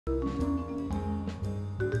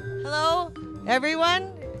Hello,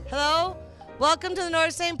 everyone. Hello. Welcome to the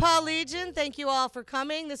North St. Paul Legion. Thank you all for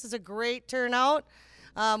coming. This is a great turnout.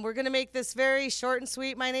 We're going to make this very short and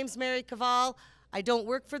sweet. My name's Mary Caval. I don't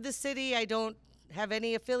work for the city. I don't have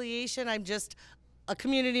any affiliation. I'm just a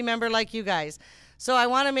community member like you guys. So I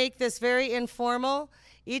want to make this very informal.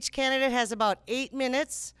 Each candidate has about 8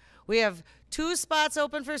 minutes. We have 2 spots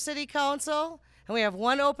open for city council, and we have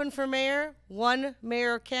 1 open for mayor, 1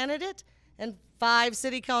 mayor candidate, and 5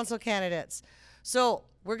 city council candidates. So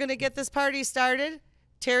we're going to get this party started.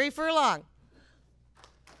 Terry Furlong.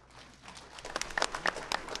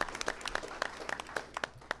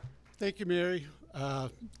 Thank you, Mary. I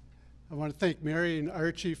want to thank Mary and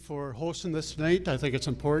Archie for hosting this tonight. I think it's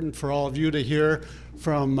important for all of you to hear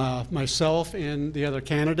from myself and the other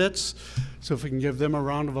candidates. So if we can give them a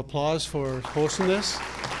round of applause for hosting this.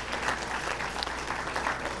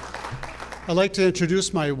 I'd like to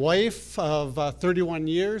introduce my wife of 31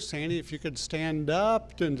 years. Sandy, if you could stand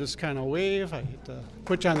up and just kind of wave. I hate to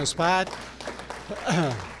put you on the spot.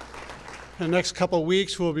 In the next couple of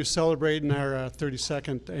weeks, we'll be celebrating our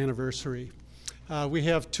 32nd anniversary. We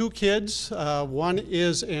have 2 kids. One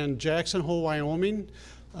is in Jackson Hole, Wyoming.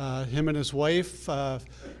 Him and his wife.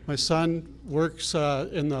 My son works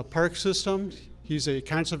in the park system. He's a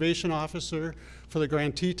conservation officer for the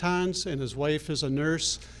Grand Tetons, and his wife is a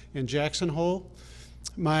nurse in Jackson Hole.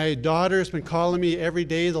 My daughter's been calling me every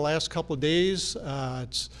day the last couple of days.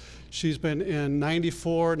 She's been in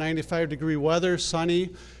 94, 95 degree weather, sunny.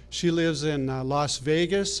 She lives in Las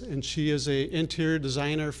Vegas, and she is an interior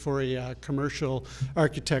designer for a commercial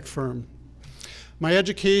architect firm. My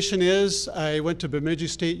education is, I went to Bemidji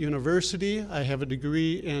State University. I have a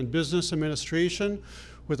degree in business administration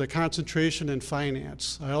with a concentration in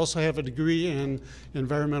finance. I also have a degree in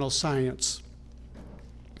environmental science.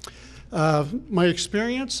 My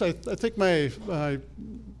experience, I think my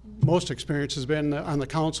most experience has been on the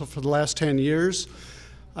council for the last 10 years.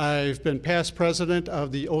 I've been past president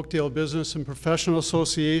of the Oakdale Business and Professional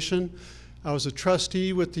Association. I was a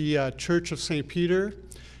trustee with the Church of St. Peter.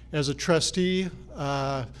 As a trustee,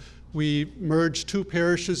 we merged 2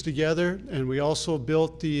 parishes together, and we also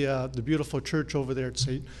built the beautiful church over there at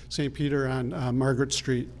St. Peter on Margaret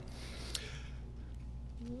Street.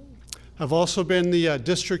 I've also been the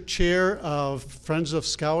district chair of Friends of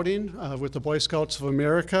Scouting with the Boy Scouts of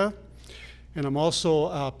America. And I'm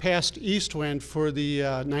also past East Wind for the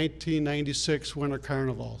 1996 Winter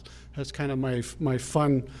Carnival. That's kind of my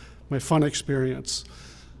fun experience.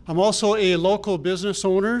 I'm also a local business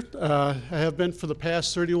owner. I have been for the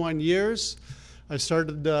past 31 years. I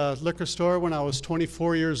started the liquor store when I was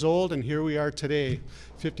 24 years old, and here we are today,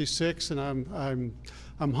 56, and I'm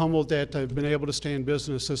humbled that I've been able to stay in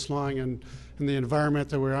business this long and in the environment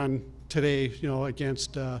that we're on today, you know,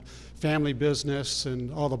 against family business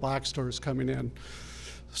and all the box stores coming in.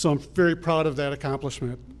 So I'm very proud of that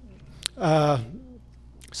accomplishment.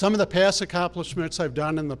 Some of the past accomplishments I've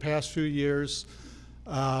done in the past few years,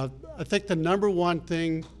 I think the number one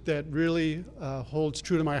thing that really holds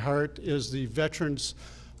true to my heart is the Veterans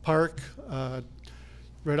Park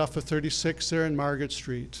right off of 36 there in Margaret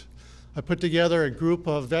Street. I put together a group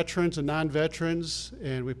of veterans and non-veterans,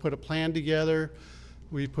 and we put a plan together.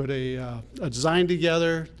 We put a design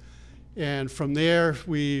together, and from there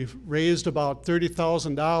we raised about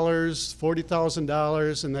 $30,000,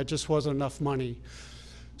 $40,000, and that just wasn't enough money.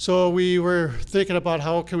 So we were thinking about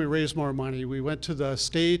how can we raise more money. We went to the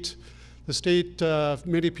state. The state,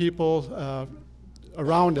 many people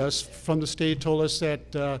around us from the state told us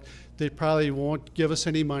that they probably won't give us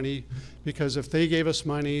any money, because if they gave us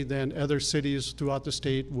money, then other cities throughout the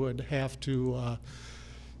state would have to,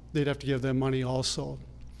 they'd have to give them money also.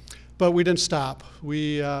 But we didn't stop.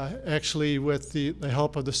 We actually, with the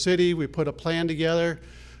help of the city, we put a plan together.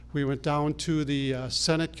 We went down to the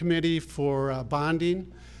Senate committee for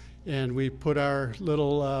bonding, and we put our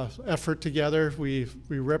little effort together. We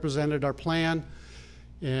represented our plan,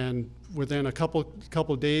 and within a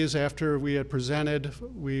couple days after we had presented,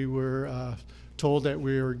 we were told that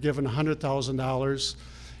we were given $100,000,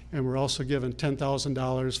 and we're also given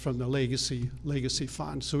 $10,000 from the legacy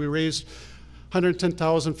fund. So we raised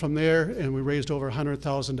 $110,000 from there, and we raised over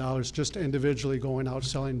 $100,000 just individually going out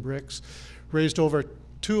selling bricks. Raised over about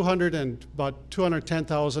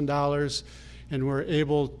 $210,000, and we're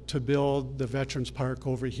able to build the Veterans Park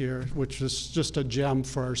over here, which is just a gem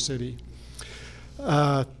for our city.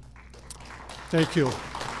 Thank you.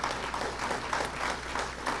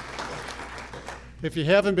 If you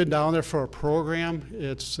haven't been down there for a program,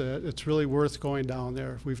 it's really worth going down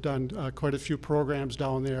there. We've done quite a few programs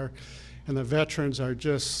down there, and the veterans are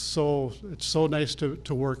just it's so nice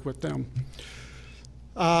to work with them.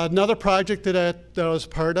 Another project that I was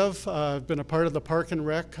part of, I've been a part of the Park and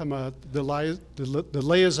Rec. I'm the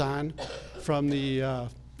liaison from the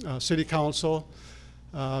City Council.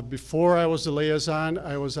 Before I was the liaison,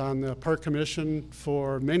 I was on the Park Commission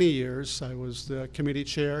for many years. I was the committee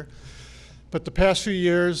chair. But the past few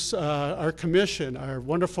years, our commission, our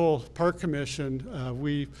wonderful Park Commission,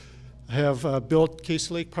 we have built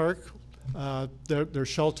Casey Lake Park, their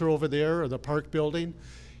shelter over there, or the park building.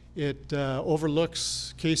 It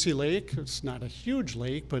overlooks Casey Lake. It's not a huge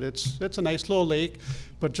lake, but it's a nice little lake,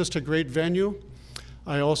 but just a great venue.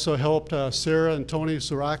 I also helped Sarah and Tony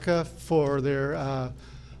Zuraka for their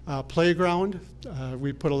playground.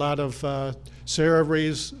 We put a lot of, Sarah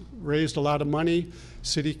raised a lot of money.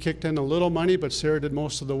 City kicked in a little money, but Sarah did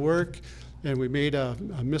most of the work, and we made a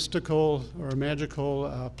mystical or a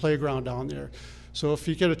magical playground down there. So if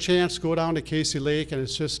you get a chance, go down to Casey Lake, and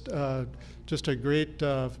it's just a great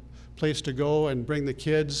place to go and bring the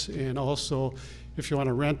kids, and also if you want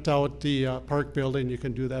to rent out the park building, you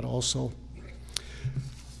can do that also.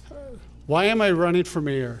 Why am I running for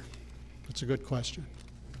mayor? That's a good question.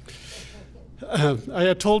 I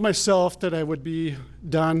had told myself that I would be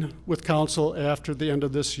done with council after the end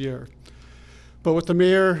of this year. But with the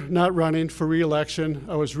mayor not running for re-election,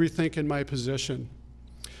 I was rethinking my position.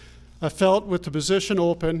 I felt with the position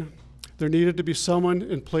open, there needed to be someone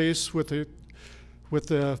in place with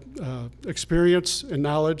the experience and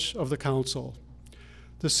knowledge of the council.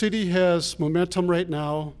 The city has momentum right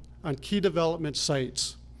now on key development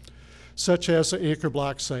sites, such as the Anchor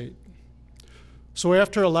Block site. So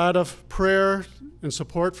after a lot of prayer and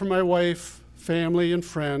support from my wife, family, and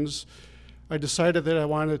friends, I decided that I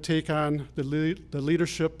wanted to take on the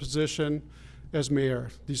leadership position as mayor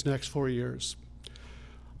these next 4 years.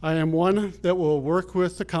 I am one that will work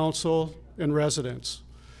with the council and residents.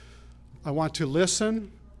 I want to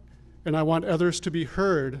listen, and I want others to be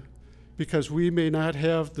heard, because we may not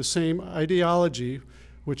have the same ideology,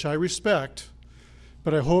 which I respect,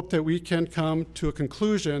 but I hope that we can come to a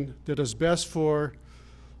conclusion that is best for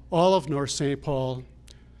all of North St. Paul,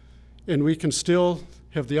 and we can still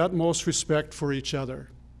have the utmost respect for each other.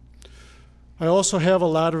 I also have a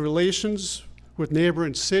lot of relations with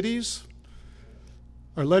neighboring cities,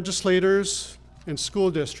 our legislators, and school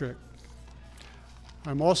district.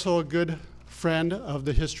 I'm also a good friend of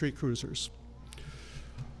the history cruisers.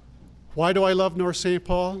 Why do I love North St.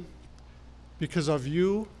 Paul? Because of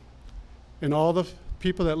you and all the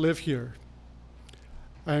people that live here.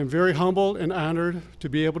 I am very humbled and honored to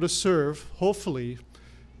be able to serve, hopefully,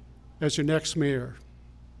 as your next mayor.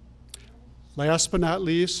 Last but not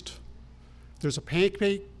least, there's a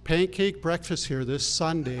pancake breakfast here this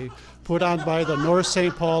Sunday put on by the North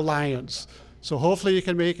St. Paul Lions. So hopefully you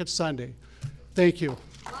can make it Sunday. Thank you.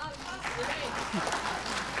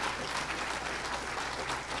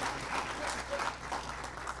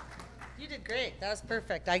 You did great. That was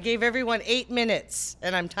perfect. I gave everyone 8 minutes,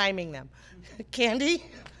 and I'm timing them. Candy?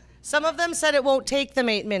 Some of them said it won't take them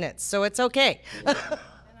 8 minutes, so it's okay. And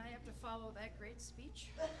I have to follow that great speech.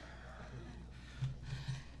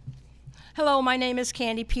 Hello, my name is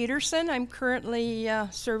Candy Peterson. I'm currently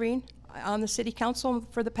serving on the City Council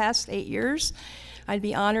for the past 8 years. I'd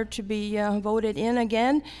be honored to be voted in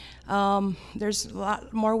again. There's a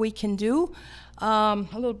lot more we can do. A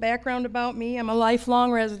little background about me. I'm a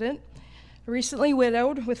lifelong resident, recently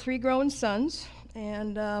widowed with 3 grown sons,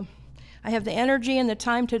 and I have the energy and the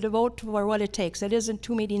time to devote for what it takes. It isn't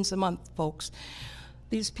 2 meetings a month, folks.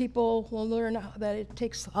 These people will learn that it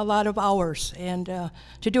takes a lot of hours and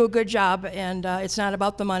to do a good job, and it's not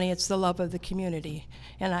about the money, it's the love of the community,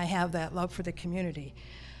 and I have that love for the community.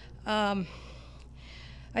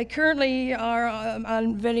 I currently are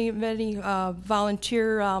on many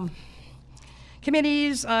volunteer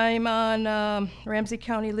committees. I'm on Ramsey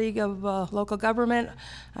County League of Local Government.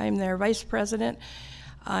 I'm their vice president.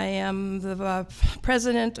 I am the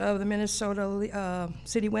president of the Minnesota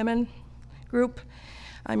City Women Group.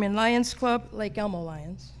 I'm in Lions Club, Lake Elmo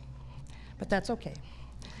Lions, but that's okay.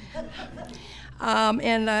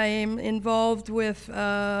 And I'm involved with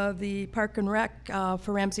the Park and Rec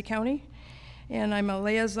for Ramsey County, and I'm a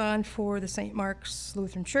liaison for the St. Mark's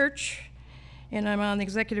Lutheran Church, and I'm on the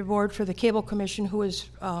executive board for the Cable Commission, who is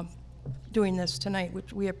doing this tonight,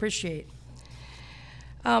 which we appreciate.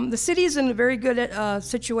 The city's in a very good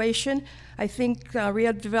situation. I think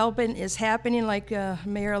redevelopment is happening, like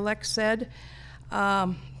Mayor-elect said.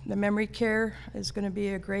 The memory care is going to be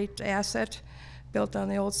a great asset, built on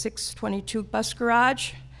the old 622 bus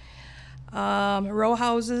garage. Row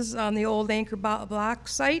houses on the old Anchor Block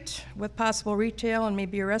site with possible retail and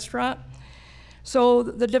maybe a restaurant. So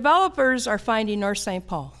the developers are finding North St.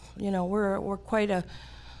 Paul. we're quite a,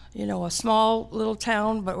 a small little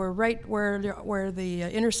town, but we're right where the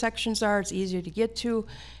intersections are. It's easier to get to,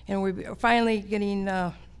 and we're finally getting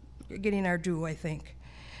our due, I think.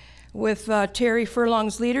 With Terry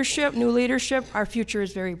Furlong's leadership, new leadership, our future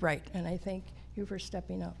is very bright, and I thank you for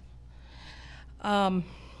stepping up.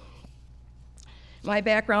 My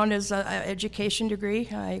background is an education degree.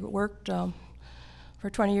 I worked for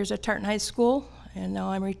 20 years at Tartan High School, and now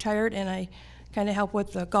I'm retired, and I kind of help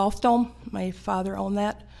with the golf dome. My father owned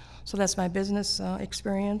that, so that's my business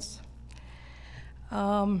experience.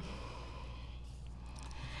 I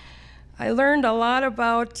learned a lot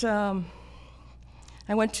about, I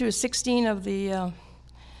went to 16 of the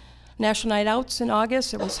National Night Outs in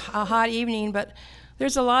August. It was a hot evening, but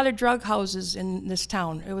there's a lot of drug houses in this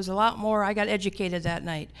town. It was a lot more. I got educated that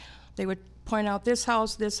night. They would point out this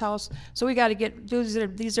house, so we got to get,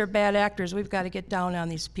 these are bad actors. We've got to get down on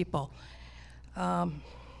these people.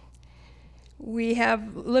 We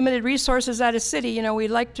have limited resources at a city. We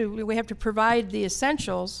have to provide the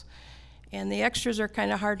essentials, and the extras are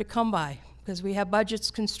kind of hard to come by because we have budgets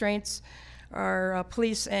constraints. Our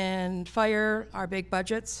police and fire are big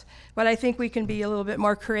budgets, but I think we can be a little bit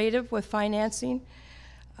more creative with financing.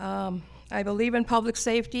 I believe in public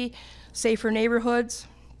safety, safer neighborhoods,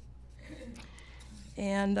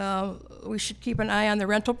 and we should keep an eye on the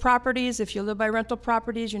rental properties. If you live by rental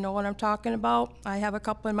properties, you know what I'm talking about. I have a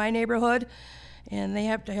couple in my neighborhood, and they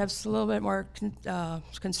have to have a little bit more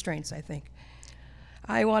constraints, I think.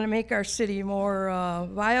 I want to make our city more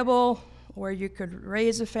viable, where you could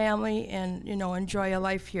raise a family and enjoy a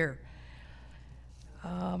life here.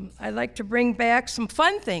 I'd like to bring back some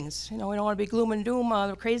fun things. We don't want to be gloom and doom on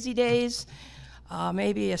the crazy days.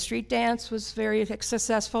 Maybe a street dance was very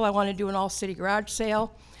successful. I want to do an all-city garage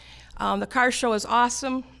sale. The car show is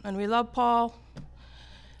awesome, and we love Paul.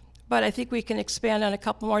 But I think we can expand on a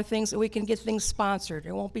couple more things, and we can get things sponsored.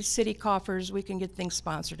 It won't be city coffers. We can get things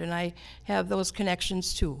sponsored, and I have those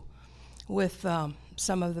connections too with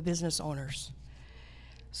some of the business owners.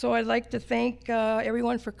 So I'd like to thank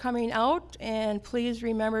everyone for coming out, and please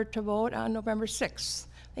remember to vote on November 6th.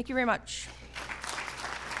 Thank you very much.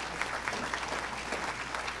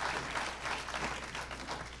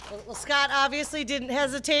 Well, Scott obviously didn't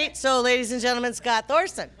hesitate, so ladies and gentlemen, Scott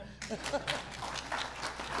Thorson.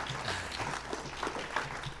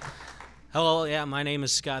 Hello, yeah, my name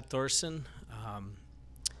is Scott Thorson.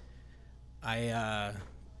 I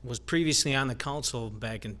was previously on the council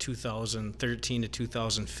back in 2013 to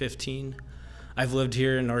 2015. I've lived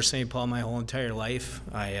here in North St. Paul my whole entire life.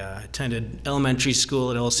 I attended elementary school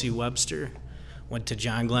at L.C. Webster, went to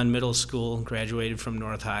John Glenn Middle School, graduated from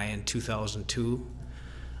North High in 2002.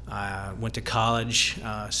 Went to college,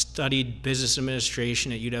 studied business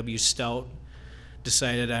administration at UW Stout,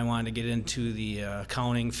 decided I wanted to get into the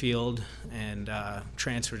accounting field, and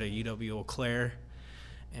transferred to UW Eau Claire,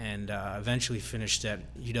 and eventually finished at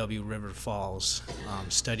UW River Falls,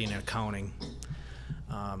 studying accounting.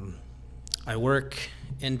 I work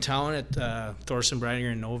in town at Thorson,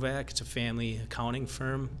 Breidinger & Novak. It's a family accounting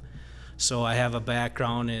firm. So I have a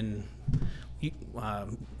background in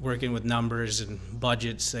working with numbers and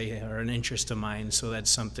budgets. They are an interest of mine, so that's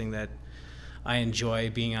something that I enjoy.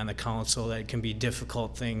 Being on the council, that can be a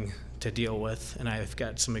difficult thing to deal with, and I've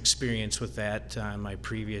got some experience with that in my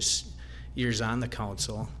previous years on the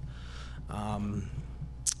council.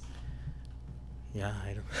 Yeah,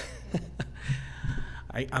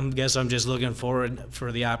 I guess I'm just looking forward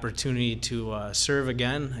for the opportunity to serve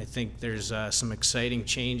again. I think there's some exciting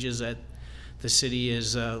changes that the city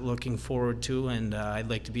is looking forward to, and I'd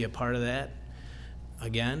like to be a part of that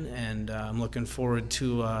again, and I'm looking forward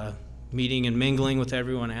to meeting and mingling with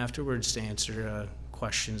everyone afterwards to answer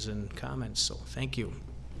questions and comments, so thank you.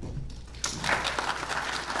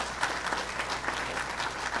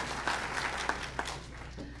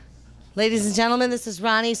 Ladies and gentlemen, this is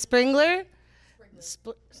Ronnie Springler.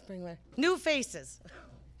 Springler. New faces.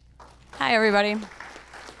 Hi, everybody.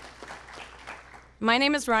 My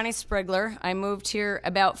name is Ronnie Sprigler. I moved here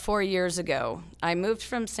about 4 years ago. I moved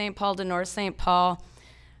from St. Paul to North St. Paul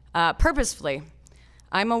purposefully.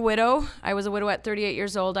 I'm a widow. I was a widow at 38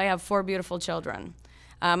 years old. I have 4 beautiful children.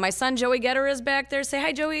 My son, Joey Getter, is back there. Say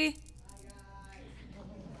hi, Joey.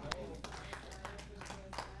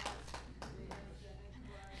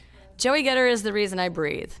 Joey Getter is the reason I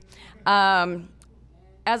breathe.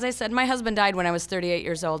 As I said, my husband died when I was 38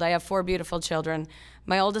 years old. I have 4 beautiful children.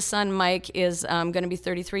 My oldest son, Mike, is going to be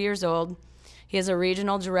 33 years old. He is a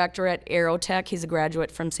regional director at Aerotech. He's a graduate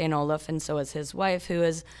from St. Olaf, and so is his wife, who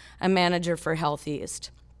is a manager for Health East.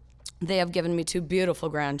 They have given me 2 beautiful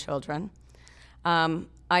grandchildren. I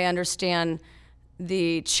understand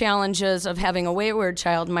the challenges of having a wayward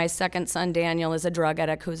child. My second son, Daniel, is a drug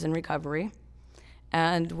addict who's in recovery,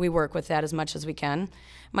 and we work with that as much as we can.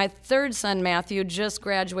 My third son, Matthew, just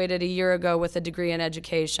graduated a year ago with a degree in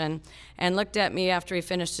education and looked at me after he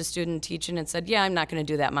finished his student teaching and said, "Yeah, I'm not going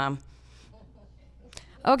to do that, Mom."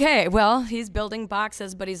 Okay, well, he's building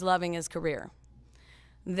boxes, but he's loving his career.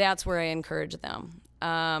 That's where I encourage them.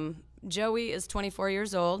 Joey is 24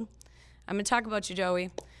 years old. I'm going to talk about you,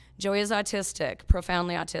 Joey. Joey is autistic,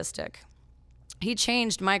 profoundly autistic. He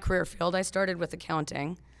changed my career field. I started with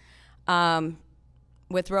accounting,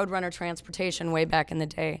 with Roadrunner Transportation way back in the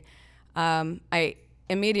day. I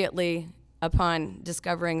immediately, upon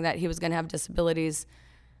discovering that he was going to have disabilities,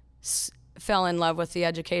 fell in love with the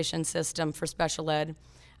education system for special ed.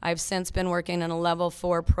 I've since been working in a level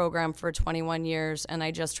 4 program for 21 years, and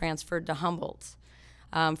I just transferred to Humboldt.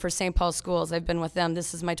 For St. Paul Schools, I've been with them.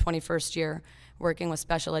 This is my 21st year working with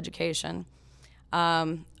special education.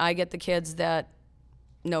 I get the kids that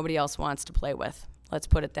nobody else wants to play with. Let's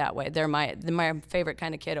put it that way. They're my favorite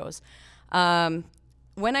kind of kiddos.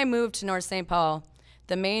 When I moved to North St. Paul,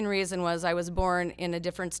 the main reason was I was born in a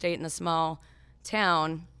different state in a small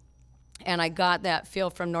town, and I got that feel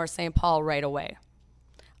from North St. Paul right away.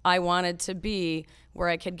 I wanted to be where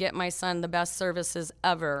I could get my son the best services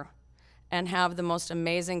ever and have the most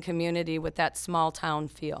amazing community with that small town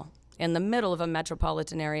feel in the middle of a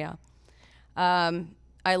metropolitan area.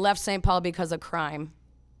 I left St. Paul because of crime.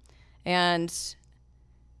 And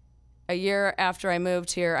a year after I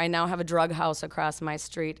moved here, I now have a drug house across my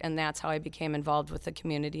street, and that's how I became involved with the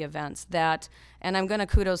community events. That, and I'm gonna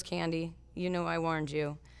kudos Candy. You know I warned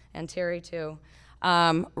you, and Terry too.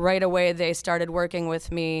 Right away, they started working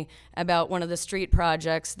with me about one of the street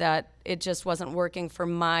projects that it just wasn't working for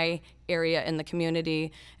my area in the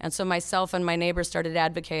community. And so myself and my neighbors started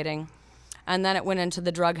advocating. And then it went into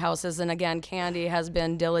the drug houses. And again, Candy has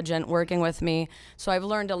been diligent working with me. So I've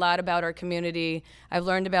learned a lot about our community. I've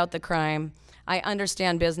learned about the crime. I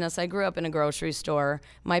understand business. I grew up in a grocery store.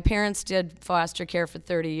 My parents did foster care for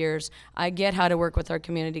 30 years. I get how to work with our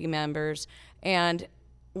community members. And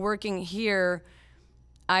working here,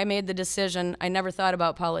 I made the decision, I never thought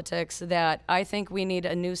about politics, that I think we need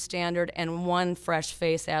a new standard and one fresh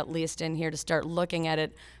face at least in here to start looking at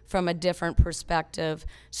it from a different perspective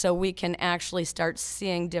so we can actually start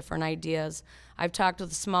seeing different ideas. I've talked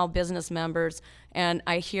with small business members and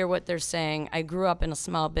I hear what they're saying. I grew up in a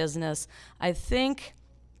small business. I think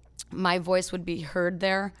my voice would be heard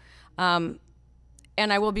there. And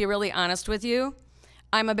I will be really honest with you.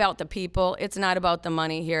 I'm about the people. It's not about the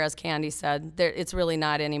money here, as Candy said. It's really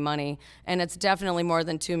not any money. And it's definitely more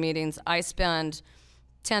than 2 meetings. I spend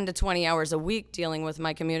 10 to 20 hours a week dealing with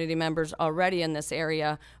my community members already in this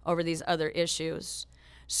area over these other issues.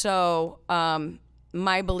 So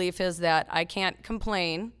my belief is that I can't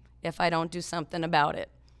complain if I don't do something about it.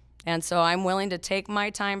 And so I'm willing to take my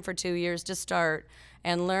time for 2 years to start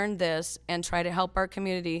and learn this and try to help our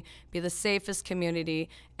community be the safest community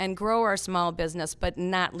and grow our small business, but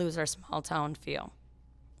not lose our small town feel.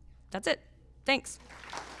 That's it. Thanks.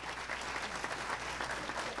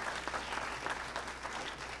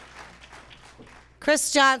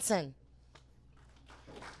 Chris Johnson.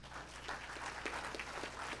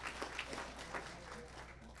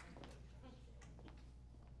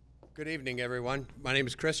 Good evening, everyone. My name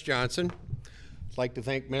is Chris Johnson. I'd like to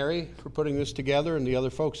thank Mary for putting this together and the other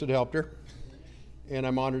folks that helped her. And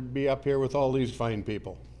I'm honored to be up here with all these fine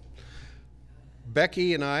people.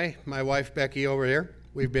 Becky and I, my wife Becky over here,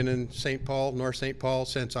 we've been in St. Paul, North St. Paul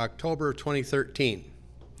since October of 2013.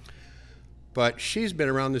 But she's been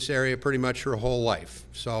around this area pretty much her whole life.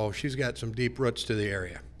 So she's got some deep roots to the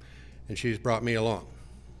area. And she's brought me along.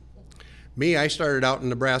 Me, I started out in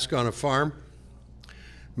Nebraska on a farm.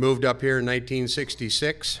 Moved up here in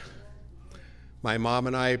 1966. My mom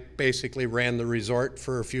and I basically ran the resort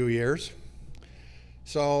for a few years.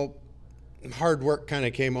 So hard work kind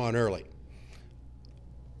of came on early.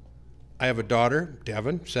 I have a daughter,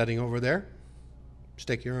 Devin, sitting over there.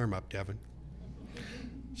 Stick your arm up, Devin.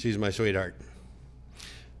 She's my sweetheart.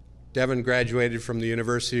 Devin graduated from the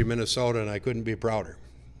University of Minnesota, and I couldn't be prouder.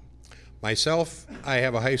 Myself, I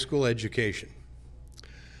have a high school education.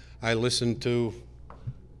 I listened to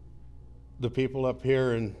the people up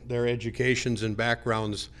here and their educations and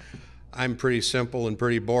backgrounds. I'm pretty simple and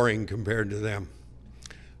pretty boring compared to them.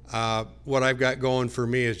 What I've got going for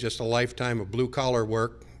me is just a lifetime of blue-collar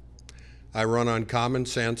work. I run on common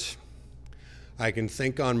sense. I can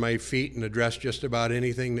think on my feet and address just about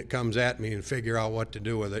anything that comes at me and figure out what to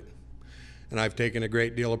do with it. And I've taken a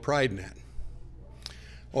great deal of pride in that.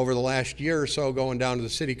 Over the last year or so, going down to the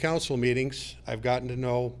city council meetings, I've gotten to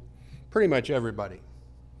know pretty much everybody.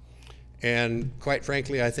 And quite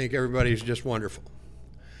frankly, I think everybody's just wonderful.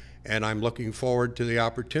 And I'm looking forward to the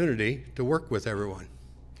opportunity to work with everyone.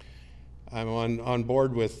 I'm on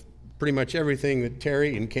board with pretty much everything that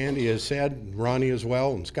Terry and Candy has said, and Ronnie as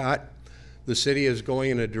well, and Scott. The city is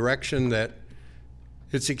going in a direction that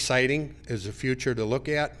it's exciting, is a future to look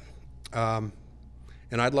at, and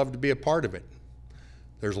I'd love to be a part of it.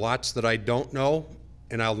 There's lots that I don't know,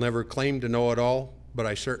 and I'll never claim to know it all, but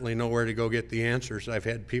I certainly know where to go get the answers. I've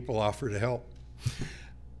had people offer to help.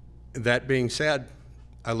 That being said,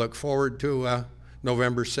 I look forward to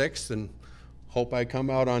November 6th and hope I come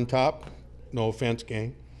out on top. No offense,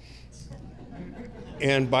 gang.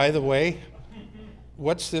 And by the way,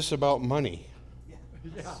 what's this about money?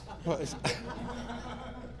 Yeah.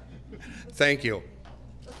 Thank you.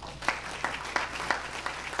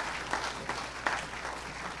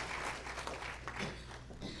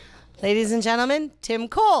 Ladies and gentlemen, Tim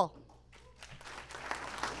Cole.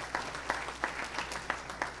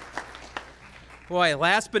 Boy,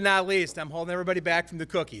 last but not least, I'm holding everybody back from the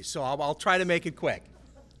cookies, so I'll try to make it quick.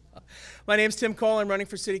 My name's Tim Cole. I'm running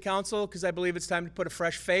for City Council because I believe it's time to put a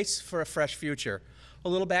fresh face for a fresh future. A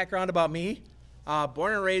little background about me.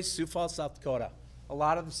 Born and raised Sioux Falls, South Dakota. A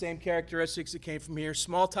lot of the same characteristics that came from here.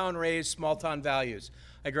 Small town raised, small town values.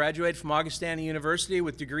 I graduated from Augustana University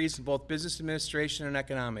with degrees in both business administration and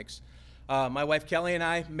economics. My wife Kelly and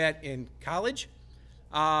I met in college,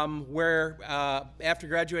 where after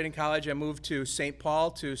graduating college I moved to St.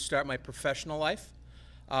 Paul to start my professional life.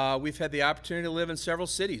 We've had the opportunity to live in several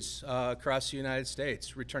cities across the United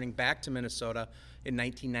States, returning back to Minnesota in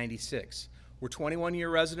 1996. We're 21-year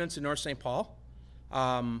residents in North St. Paul.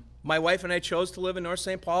 My wife and I chose to live in North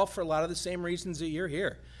St. Paul for a lot of the same reasons that you're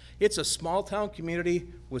here. It's a small town community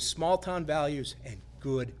with small town values and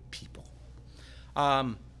good people.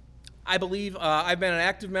 I believe I've been an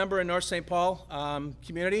active member in North St. Paul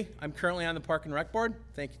community. I'm currently on the Park and Rec Board.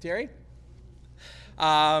 Thank you, Terry.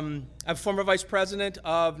 I'm former vice president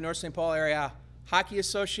of North St. Paul Area Hockey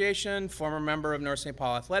Association, former member of North St.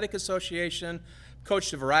 Paul Athletic Association,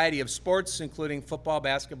 coached a variety of sports, including football,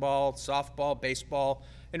 basketball, softball, baseball,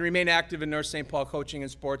 and remained active in North St. Paul coaching in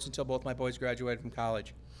sports until both my boys graduated from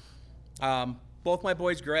college. Both my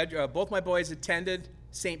boys attended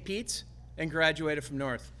St. Pete's and graduated from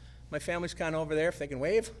North. My family's kind of over there, if they can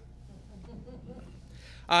wave.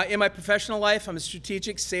 In my professional life, I'm a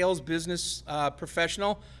strategic sales business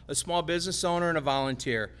professional, a small business owner, and a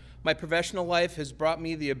volunteer. My professional life has brought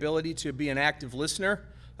me the ability to be an active listener,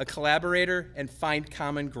 a collaborator, and find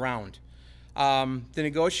common ground. The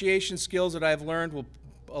negotiation skills that I've learned will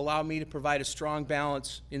allow me to provide a strong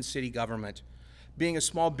balance in city government. Being a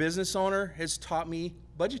small business owner has taught me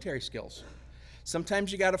budgetary skills.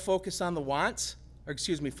 Sometimes you got to focus on the wants,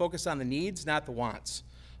 focus on the needs, not the wants.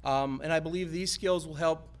 And I believe these skills will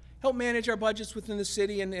help manage our budgets within the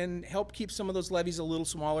city and help keep some of those levies a little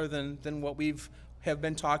smaller than what have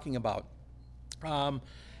been talking about.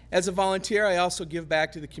 As a volunteer, I also give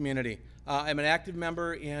back to the community. I'm an active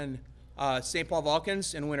member in St. Paul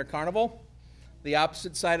Vulcans and Winter Carnival, the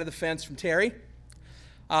opposite side of the fence from Terry.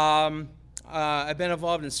 I've been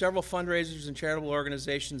involved in several fundraisers and charitable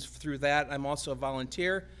organizations through that. I'm also a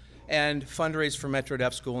volunteer and fundraise for Metro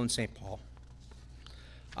Deaf School in St. Paul.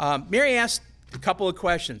 Mary asked a couple of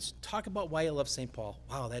questions. Talk about why you love St. Paul.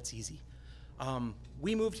 Wow, that's easy.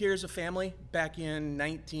 We moved here as a family back in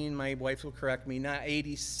my wife will correct me,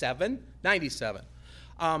 97.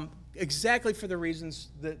 Exactly for the reasons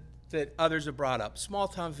that others have brought up. Small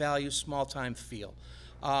town values, small town feel.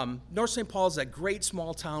 North St. Paul is a great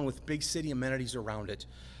small town with big city amenities around it.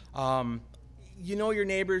 You know your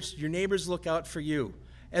neighbors look out for you.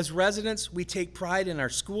 As residents, we take pride in our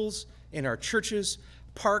schools, in our churches,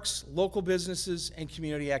 parks, local businesses, and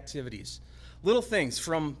community activities. Little things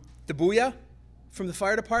from the booyah, from the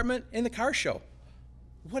fire department, and the car show.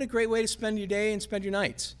 What a great way to spend your day and spend your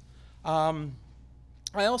nights. I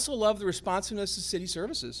also love the responsiveness of city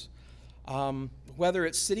services. Whether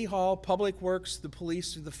it's City Hall, Public Works, the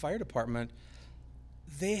police, or the fire department,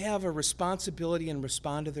 they have a responsibility and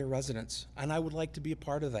respond to their residents, and I would like to be a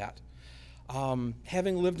part of that.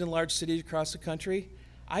 Having lived in large cities across the country,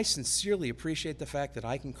 I sincerely appreciate the fact that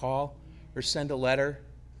I can call or send a letter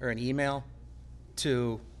or an email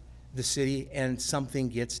to the city and something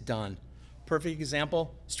gets done. Perfect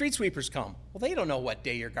example, street sweepers come. Well, they don't know what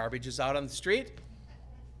day your garbage is out on the street.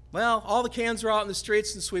 Well, all the cans were out in the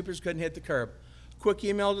streets and the sweepers couldn't hit the curb. Quick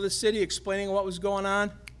email to the city explaining what was going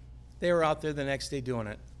on. They were out there the next day doing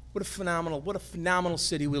it. What a phenomenal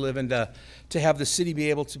city we live in to have the city be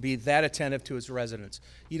able to be that attentive to its residents.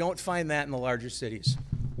 You don't find that in the larger cities.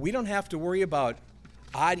 We don't have to worry about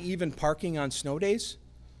odd even parking on snow days,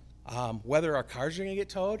 whether our cars are going to get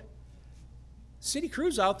towed. City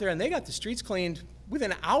crews out there, and they got the streets cleaned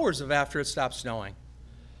within hours of after it stopped snowing.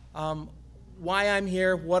 Why I'm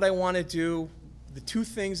here, what I want to do, the two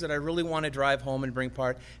things that I really want to drive home and bring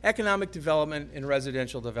part: economic development and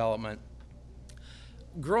residential development.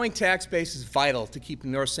 Growing tax base is vital to keep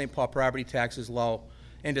North St. Paul property taxes low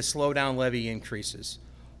and to slow down levy increases,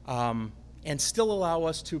 and still allow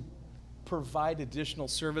us to provide additional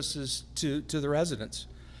services to the residents.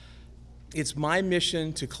 It's my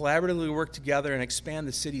mission to collaboratively work together and expand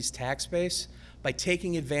the city's tax base by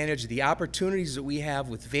taking advantage of the opportunities that we have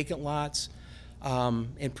with vacant lots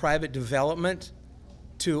and private development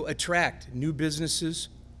to attract new businesses,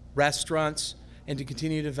 restaurants, and to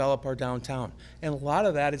continue to develop our downtown. And a lot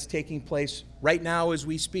of that is taking place right now as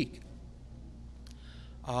we speak.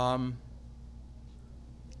 And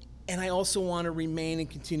I also want to remain and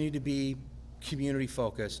continue to be community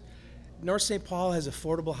focused. North St. Paul has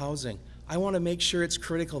affordable housing. I want to make sure it's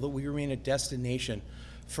critical that we remain a destination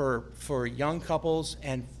for young couples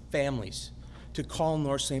and families to call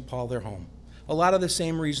North St. Paul their home. A lot of the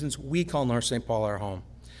same reasons we call North St. Paul our home.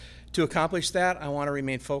 To accomplish that, I want to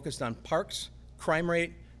remain focused on parks, crime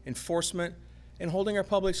rate, enforcement, and holding our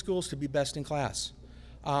public schools to be best in class.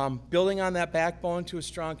 Building on that backbone to a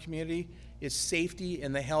strong community is safety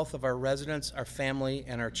and the health of our residents, our family,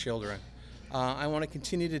 and our children. I want to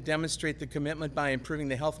continue to demonstrate the commitment by improving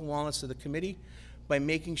the health and wellness of the committee, by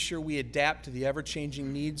making sure we adapt to the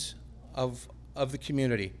ever-changing needs of the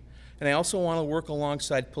community. And I also want to work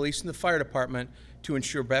alongside police and the fire department to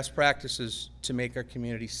ensure best practices to make our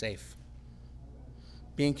community safe.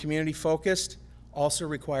 Being community-focused also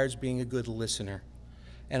requires being a good listener.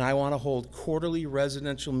 And I want to hold quarterly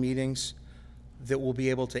residential meetings that will be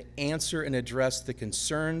able to answer and address the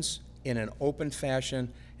concerns in an open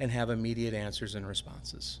fashion and have immediate answers and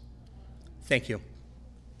responses. Thank you.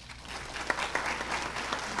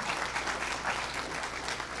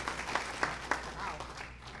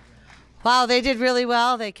 Wow, they did really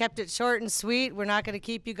well. They kept it short and sweet. We're not going to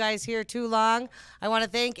keep you guys here too long. I want to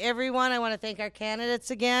thank everyone. I want to thank our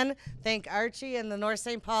candidates again. Thank Archie and the North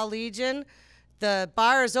St. Paul Legion. The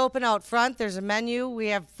bar is open out front. There's a menu. We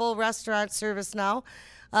have full restaurant service now.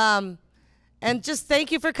 And just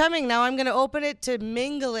thank you for coming. Now I'm going to open it to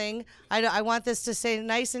mingling. I want this to say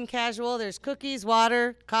nice and casual. There's cookies,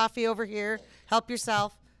 water, coffee over here. Help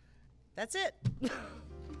yourself. That's it.